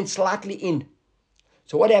his fence slightly in.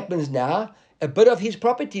 So what happens now? A bit of his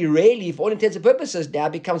property really, for all intents and purposes, now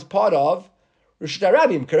becomes part of Rishut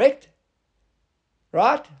Rabim, correct?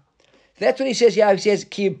 Right? That's what he says here. He says,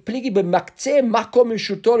 Ki pligi b'maktzeh makom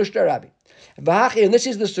rishuto Rishut Rabim. And this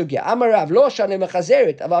is the sugya. Amarav lo shane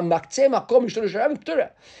mechazeret, aval maktzeh makom rishuto Rishut Rabim p'tura.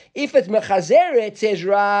 If it's mechazeret, says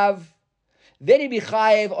Rav, then he'd be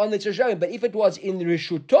chayev on the Tzarabim. But if it was in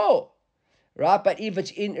Rishuto, right? But if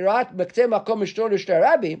it's in right Maktzeh Makom Rishto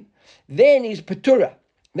Rabim, then he's Petura.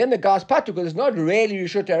 Then the guy's Patu, because it's not really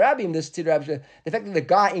Rishut Rabim, this Tzarabim. The fact that the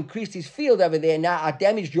guy increased his field over there, now I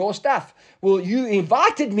damaged your stuff. Well, you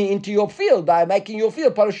invited me into your field by making your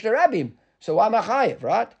field part of Rishut Rabim. So why am I chayev,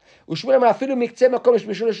 right? Shmuel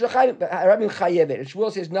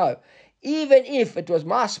says no. Even if it was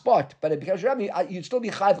my spot, but it becomes Rabbi, you'd still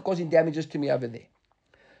be chayav for causing damages to me over there.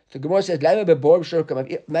 So Gemara says, maybe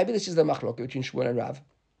this is the machlok between Shmuel and Rav.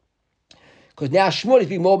 Because now Shmuel is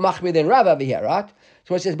being more machmir than Rav over here, right?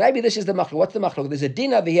 So it says, maybe this is the machlok. What's the machlok? There's a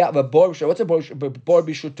din over here of a bor. What's a bor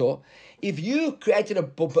bishuto? If you created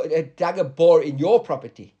dug a bor in your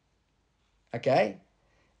property, okay?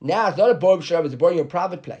 Now it's not a bor b'shur, it's a bor in your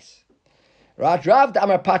private place. Right? Rav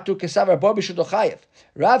Amar Patur Kesavar Bor B'Shut Chayev.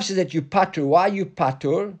 Rav says that you patur. Why you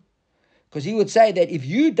patur? Because he would say that if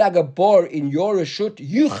you dug a bor in your reshut,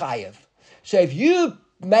 you chayev. So if you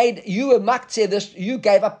were maktzeh this, you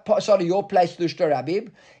gave up sort of your place to the Shtar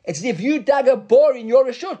Rabim. It's as if you dug a bor in your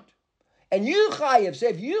reshut, and you chayev. So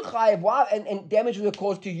if you chayev, why and damage was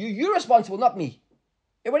caused to you, you're responsible, not me.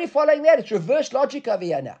 Everybody following that? It's reverse logic over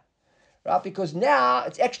here now, right? Because now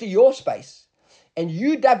it's actually your space. And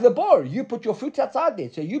you dug the bore. You put your fruits outside there.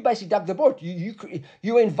 So you basically dug the bore. You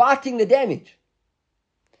were inviting the damage.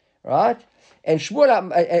 Right? And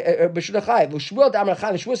Shmuel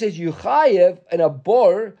says you chayev in a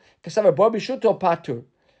bore because a bore b'shuto patur.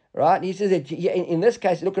 Right? And he says that in this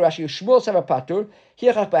case, look at Rashi. Shmuel says patur.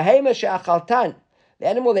 Hiachach behema she'achaltan. The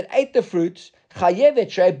animal that ate the fruits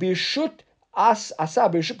chayevet shei b'shut asa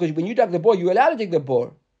b'shut. Because when you dug the bore, you were allowed to dig the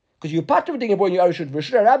bore. Because you part of the boy in your Rishut.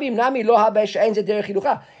 Rishut Rabim nami lo habesh ein zederech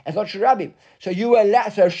chilucha. It's not Rishut Rabim. So you allow.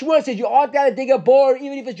 So Shmuel says you aren't going to dig a bore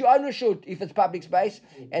even if it's your own Rishut, if it's public space.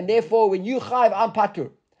 And therefore, when you chayv, I'm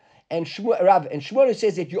patur. and Shmuel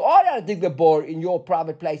says that you are allowed to dig the bore in your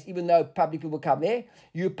private place, even though public people come there.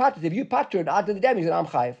 You patur. If you patur it out of the damage, then I'm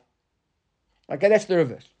chayiv. Okay, that's the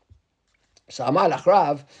reverse. So Amalach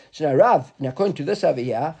Rav. So now Rav, and according to this over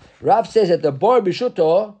here, Rav says that the bor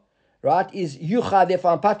bishuto, right, is yucha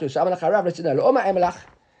therefore patur. So Amalach Rav, let's say no. Oma Amalach,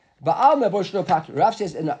 ba'alma bor bishuto patur. Rav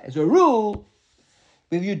says as a rule,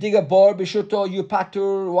 if you dig a bor bishuto, you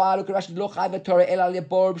patur. Why look at Rashi lo chayiv Torah ela le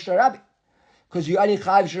bor b'sharabi, because you only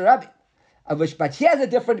chayiv sharabi. But here's a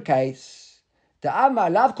different case. The Amma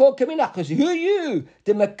love called Kaminach, because who you?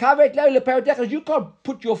 The Mekavet Leo Leperodechas, you can't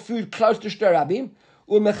put your food close to Shtarabim.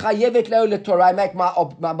 Umechayevet Leo Letorah, make my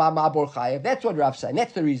bor chayev. That's what Rav's saying.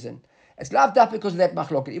 That's the reason. It's loved up because of that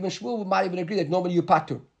machloket. Even Shmuel might even agree that normally you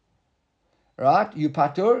patur. Right? You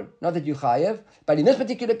patur, not that you chayev. But in this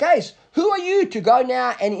particular case, who are you to go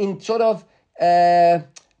now and in sort of,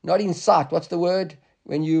 not incite, what's the word?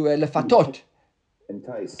 When you lefatot.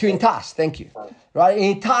 Entice. To entice, thank you. Right?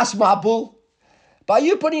 Entice my bull. By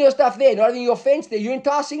you putting your stuff there, not even your fence there, you're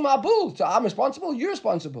enticing my bull. So I'm responsible, you're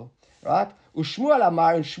responsible. Right? Ushmuel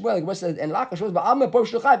Amar and Shmuel says, and like Shmuel, but I'm a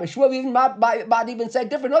Bosh Luchai. But Shmuel even might even say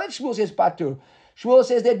different. Not that Shmuel says patur. Shmuel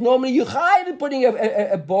says that normally you chayv in putting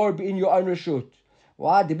a bor in your own reshut.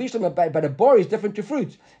 Why? The bishlam, but a bor is different to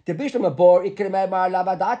fruits. The bishlam a bor, because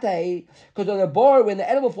on a bor, when the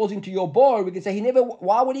animal falls into your bor, we can say he never.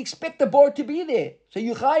 Why would he expect the bor to be there? So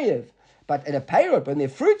you chayiv. But in a peyrot, when there are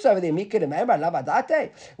fruits over there,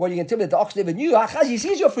 well, you can tell me that the ox never knew. He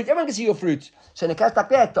sees your fruit. Everyone can see your fruits. So in a case like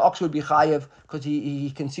that, the ox would be chayiv because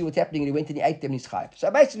he can see what's happening and he went and he ate them and he's chayiv. So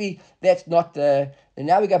basically, that's not. And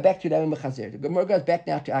now we go back to Lami Mechazeret. The Gemara goes back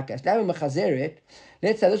now to Akas. Lami Mechazeret.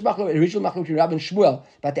 Let's say this original machlok between Rav and Shmuel,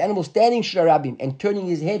 but the animal standing shlarabim and turning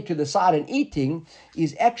his head to the side and eating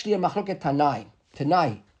is actually a machloket Tanai.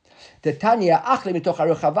 The Tanya achle mitoch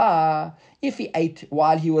haruchava. If he ate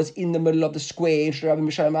while he was in the middle of the square, he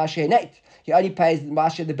only pays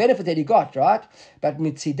the benefit that he got, right? But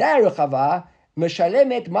mitzidei ruchava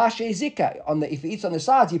meshalemet mashe zika. If he eats on the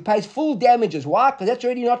sides, he pays full damages. Why? Because that's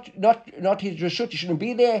already not his reshut. He shouldn't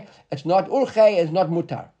be there. It's not urche. It's not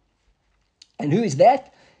mutar. And who is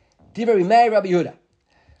that? Divrei Meir Rabbi Yehuda.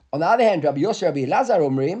 On the other hand, Rabbi Yosef, Rabbi Elazar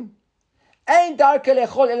Omrim, ein darke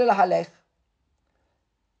lechol ela lahalech.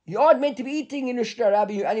 You aren't meant to be eating in Ushta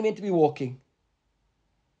Rabbi, you're only meant to be walking.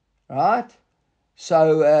 Right?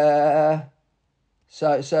 So the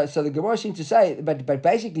Gemara seems to say, but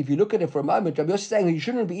basically if you look at it for a moment, Rabbi Yosef is saying you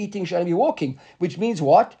shouldn't be eating, you should only be walking. Which means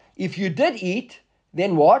what? If you did eat,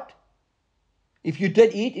 then what? If you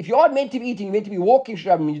aren't meant to be eating, you're meant to be walking,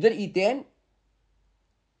 you did eat then?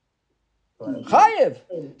 Chayev.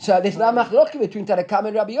 So there's no machloket between Tanna Kamma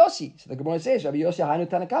and Rabbi Yossi. So the Gemara says, Rabbi Yossi, Hainu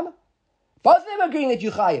Tanna Kamma. Both of them are agreeing that you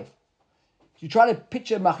chayev. You try to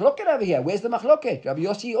picture machloket over here. Where's the machloket? Rabbi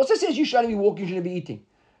Yossi also says you shouldn't be walking, you shouldn't be eating.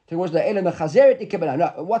 So what's the elam mechazeret?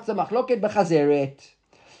 No, what's the machloket? Mechazeret.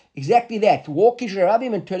 Exactly that. Walking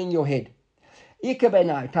sharabim and turning your head.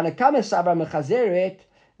 Ikebenai. Tanna Kamma sabra mechazeret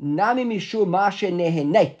nami mishu mashe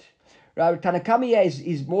nehenet. Tanna Kamma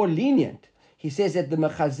is more lenient. He says that the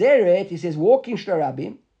mechazeret, he says walking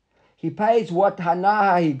sharabim, he pays what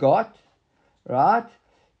hanaha he got, right?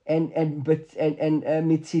 And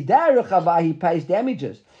mitzidai rechava he pays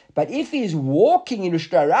damages. But if he's walking in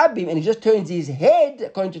Ushtarabim and he just turns his head,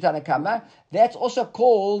 according to Tanna Kamma, that's also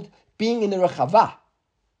called being in the rechava.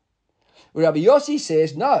 Rabbi Yossi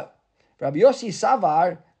says no. Rabbi Yossi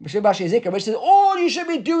Savar, which says all you should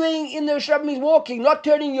be doing in the Ushtarabim is walking, not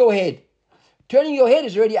turning your head. Turning your head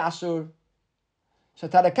is already asur. So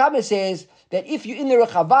Tanna Kamma says that if you're in the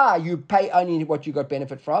rechava, you pay only what you got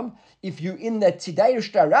benefit from. If you're in the tzidei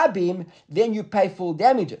shtarabim, then you pay full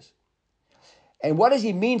damages. And what does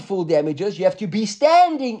he mean, full damages? You have to be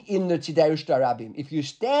standing in the tzidei shtarabim. If you're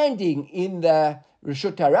standing in the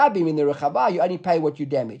reshut harabim, in the rechava, you only pay what you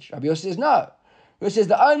damage. Rabbi Yosef says no. Rabbi Yosef says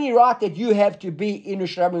the only right that you have to be in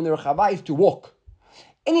shtarabim in the rechava is to walk.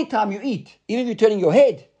 Anytime you eat, even if you're turning your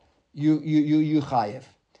head, you chayev,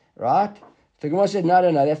 right? The Gemara said, no,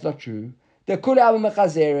 that's not true. The Kula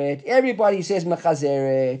Mechazeret, everybody says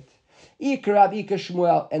Mechazeret. Ika Rav, Ika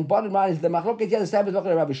Shmuel. And bottom line is the Machloket here, the same as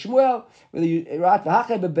Rabbi Shmuel. Whether you, right,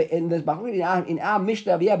 in the Machloket in our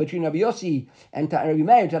Mishnah between Rabbi Yossi and Rabbi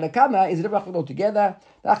Meir and Tanna Kamma is a different Machloket altogether.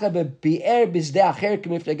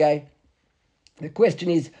 The question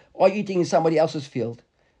is, are you eating in somebody else's field?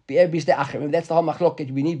 That's the whole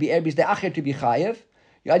Machloket. We need Be'er Bizdei Acher to be chayev.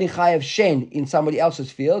 You only chayev shen in somebody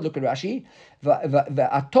else's field. Look at Rashi. Rabbi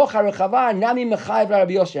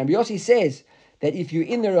Yossi says that if you're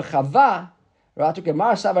in the rechava,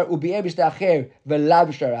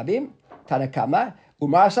 Tanna Kamma, You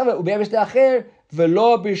see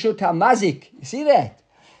that?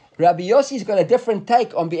 Rabbi Yossi's got a different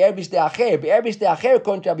take on Be'er B'Sde'acher. Be'er B'Sde'acher,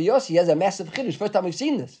 according to Rabbi Yossi, has a massive chiddush. First time we've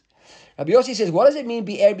seen this. Rabbi Yossi says, what does it mean,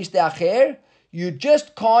 Be'er B'Sde'acher? You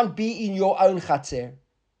just can't be in your own chatzer.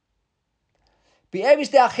 Be'er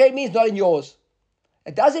B'Sde'acher means not in yours.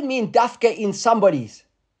 It doesn't mean dafka in somebody's.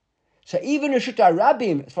 So even Reshut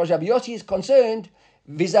HaRabim, as far as Rabbi Yossi is concerned,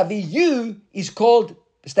 vis-a-vis you is called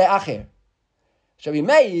B'Sde'acher. Rabbi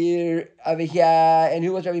Meir over here, and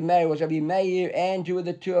who was Rabbi Meir? Was Rabbi Meir and who were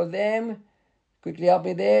the two of them? Quickly help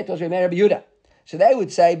me there. It was Rabbi Meir and Rabbi Yehuda. So they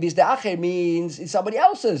would say, B'Sde'acher means it's somebody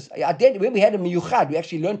else's. When we had a miyuchad, we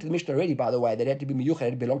actually learned to the Mishnah already, by the way, that it had to be miyuchad, it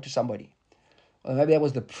had to belong to somebody. Or maybe that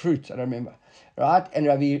was the fruit, I don't remember. Right? And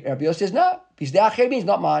Rabbi Yosef says, no, B'Sde'acher means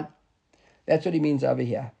not mine. That's what he means over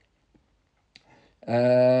here. So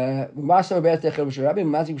the Gemara says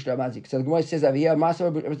over here,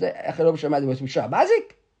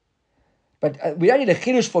 but we don't need a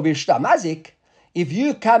chidush for b'shta mazik. If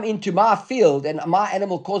you come into my field and my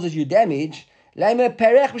animal causes you damage, what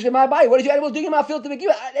is your animal doing in my field to begin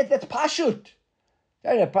with? That's pashut.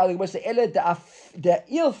 You're right,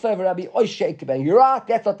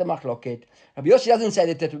 that's not the machloket. Rabbi Yossi doesn't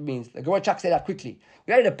say that means. The Gemara chucks that out quickly.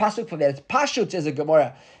 We don't need a pasuk for that. It's pashut, says the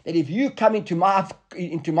Gemara, that if you come into my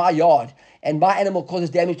yard and my animal causes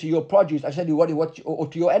damage to your produce, I tell you what or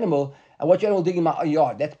to your animal, and what your animal doing in my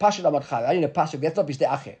yard. That's pashut amatchav. I need a pasuk. That's not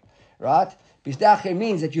b'sde'acher, right? B'sde'acher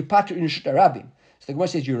means that you patu in Reshut HaRabim. So the Gemara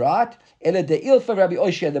says, you're right. Ela de ilfa Rabbi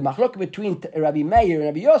Oshia, the machlok between Rabbi Meir and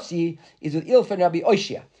Rabbi Yossi is with ilfa and Rabbi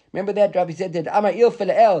Oshia. Remember that Rabbi said that Amar ilfa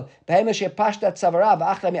le'el behema shepashta tzavara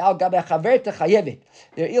v'achla me'al gabe chaverta chayevet.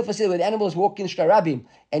 The ilfa said when the animals walked in Shtarabim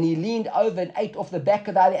and he leaned over and ate off the back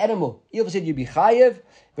of the other animal. Ilfa said you'd be chayev.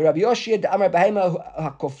 Rabbi Yoshia the Amar behema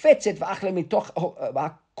hakofetzet v'achla mitoch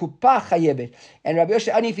kupa chayevet. And Rabbi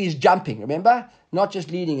Yoshia only if he's jumping. Remember. Not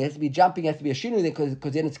just leading, it has to be jumping, it has to be a shinu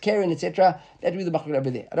because then it's carrying, etc. That will be the machlok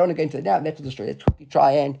over there. I don't want to go into that now. That's the story. Let's quickly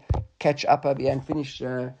try and catch up over here and finish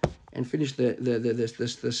this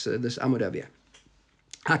amud over here.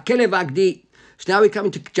 Hakelev agdi. So now we come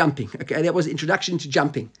into jumping. Okay, that was the introduction to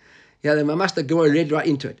jumping. Yeah, the Master Gemara read right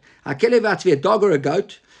into it. Hakelev atzvi, a dog or a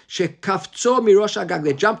goat, shekafzo mirosh agag.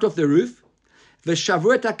 They jumped off the roof.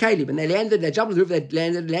 V'shavruet ha'kelim, and they jumped on the roof, they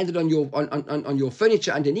landed on your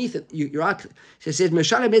furniture underneath it. You're right. So it says,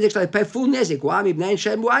 Meshalem nezek, they pay full nezek. Why?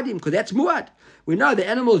 Because that's muad. We know the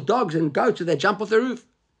animals, dogs and goats, so they jump off the roof.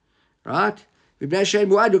 Right? We talk about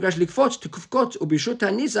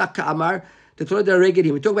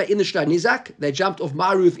in the shtar nizak, they jumped off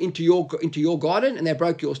my roof into your garden and they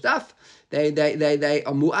broke your stuff. They are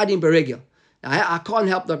muadim beregel. Now I can't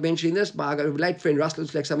help not mentioning this, but I got a late friend Russell,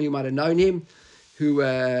 like some of you might have known him, who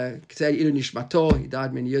said he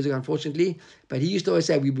died many years ago, unfortunately. But he used to always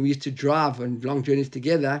say, we used to drive on long journeys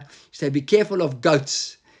together, he said, be careful of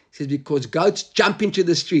goats. He says, because goats jump into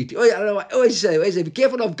the street. I don't know what I always say, be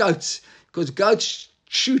careful of goats, because goats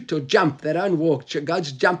shoot or jump, they don't walk.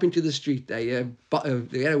 Goats jump into the street. They had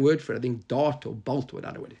a word for it, I think dart or bolt, or I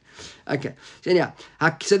don't know what it is. Okay, so anyhow,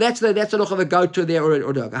 so that's the look of a goat or there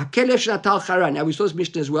or dog. Now we saw this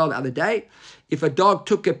Mishnah as well the other day. If a dog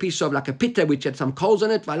took a piece of like a pitta which had some coals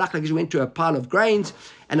on it, like he went to a pile of grains,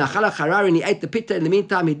 and he ate the pitta. In the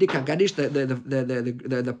meantime, he did gadish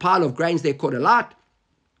the pile of grains there called a lot.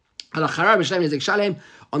 On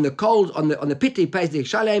the coals on the pitta he pays the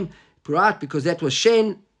shalem, right? Because that was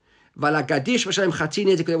shen. Vala gadish v'shalem chatzin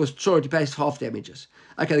nezek, that was tzor, he pays half damages.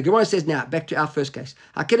 Okay, the Gemara says now, back to our first case.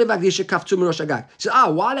 Hakelev agdish kafzu mirosh agag. So,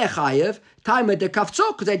 why they chayev? Time at the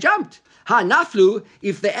kafzu, because they jumped. Ha naflu,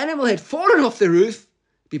 if the animal had fallen off the roof,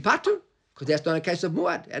 be patu, because that's not a case of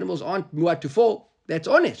muad. Animals aren't muad to fall. That's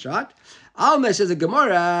honest, right? Alma says the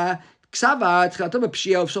Gemara, ksavat chalatom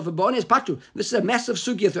pshia of sofa bonis patu. This is a massive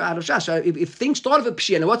sugya throughout of Shas. So if things start with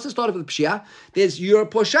pshia, now what's the start of the pshia? There's your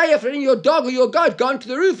poshaya for your dog or your goat going to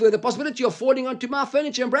the roof with the possibility of falling onto my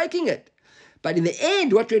furniture and breaking it. But in the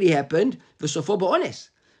end, what really happened? The sofa bonis.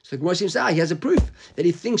 So the Gemara seems to say he has a proof that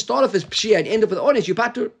if things start off as pshia and end up with onis, you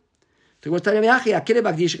patu. The Gemara telling me, akele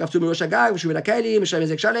bagdish kaftu mirosh agag v'shuv akeli mishalem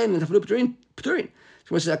ezek shalem and taflu pturin.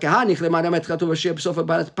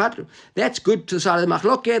 That's good to the side of the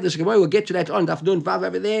machloket. The Gemara will get to that on Daf Vav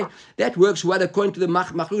over there. That works well according to the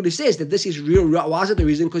machlok. He says that this is real. Why is it the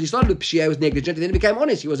reason? Because he started with pshia, was negligent, and then he became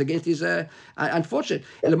honest. He was against his unfortunate.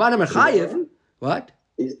 What?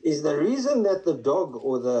 Is the reason that the dog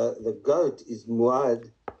or the goat is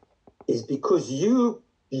muad is because you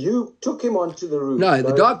took him onto the roof? No,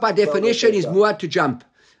 the dog by definition is muad to jump.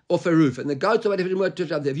 off a roof, and the goats or whatever,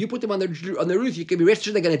 if you put them on the roof, you can be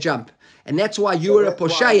rested they're going to jump, and that's why you were a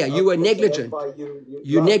posheya, you were negligent.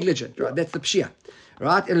 You're negligent, right? That's the pshia,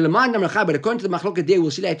 right? And but according to the machloket there,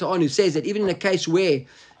 we'll see later on, who says that even in a case where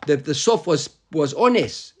the sof was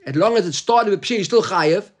honest, as long as it started with pshia, you're still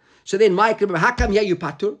chayev. So then, Mike, how come here you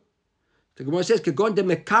patur? The Gemara says, "Kagon de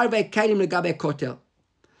mekarve kalim legabe kotel."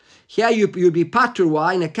 Here you'd be patur.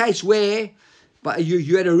 Why? In a case where, but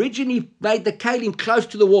you had originally made the kalim close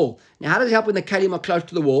to the wall. Now, how does it help when the kalim are close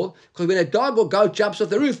to the wall? Because when a dog or goat jumps off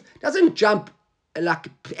the roof, it doesn't jump like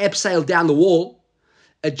abseil down the wall.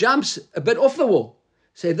 It jumps a bit off the wall.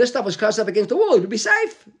 So if this stuff was close up against the wall, it would be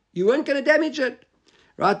safe. You weren't going to damage it,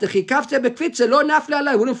 right? The chikafte bekvitze lo nafla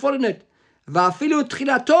alai, wouldn't fall in it. Vafilu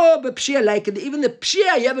tchilato bepshia, like even the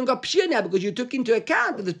pshia, you haven't got pshia now because you took into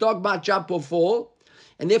account that the dog might jump or fall,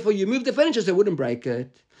 and therefore you moved the furniture so it wouldn't break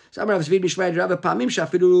it. You know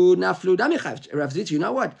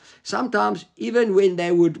what? Sometimes even when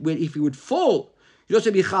if you would fall, you'd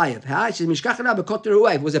also be chayev. It says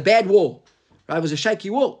it was a bad wall, right? It was a shaky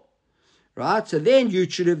wall, right? So then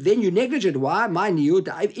you negligent. Why? Mind you,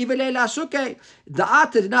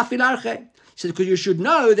 he says because you should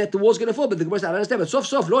know that the wall's going to fall. But the Gemara says, I don't understand. But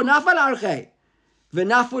sof lo nafal arche,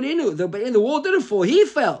 v'naful inu. But in the wall didn't fall. He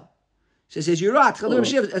fell. So he says, you're right.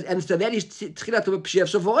 And so that is tchilat of pshiv.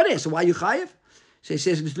 So why are you chayev? So he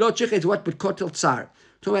says, it's lo tzich, it's what but kotel tsar.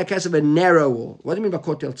 Talking about a case of a narrow wall. What do you mean by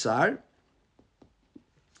kotel tsar?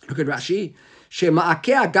 Look at Rashi.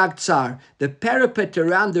 Shema'akeh agag tsar. The parapet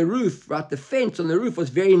around the roof, right? The fence on the roof was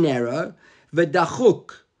very narrow.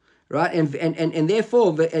 V'dachuk. Right, and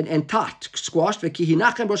therefore and tight, squashed. We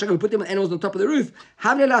put them animals on top of the roof.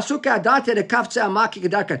 They're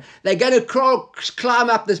going to climb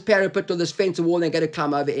up this parapet or this fence or wall. They're going to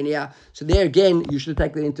climb over in here. So there again, you should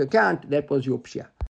take that into account. That was your pshia.